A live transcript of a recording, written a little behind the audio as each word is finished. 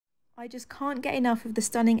I just can't get enough of the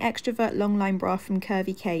stunning Extrovert Longline bra from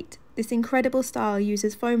Curvy Kate. This incredible style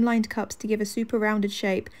uses foam-lined cups to give a super rounded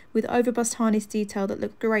shape with overbust harness detail that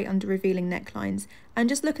look great under revealing necklines. And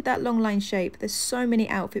just look at that longline shape, there's so many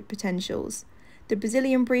outfit potentials. The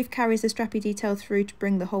Brazilian brief carries the strappy detail through to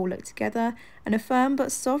bring the whole look together, and a firm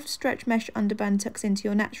but soft stretch mesh underband tucks into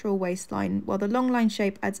your natural waistline, while the longline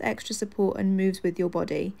shape adds extra support and moves with your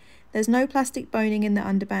body. There's no plastic boning in the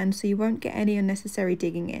underband, so you won't get any unnecessary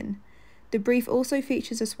digging in. The brief also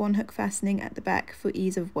features a swan hook fastening at the back for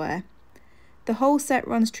ease of wear. The whole set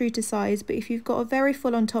runs true to size, but if you've got a very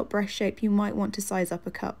full on top breast shape, you might want to size up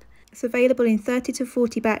a cup. It's available in 30 to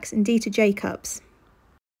 40 backs and D to J cups.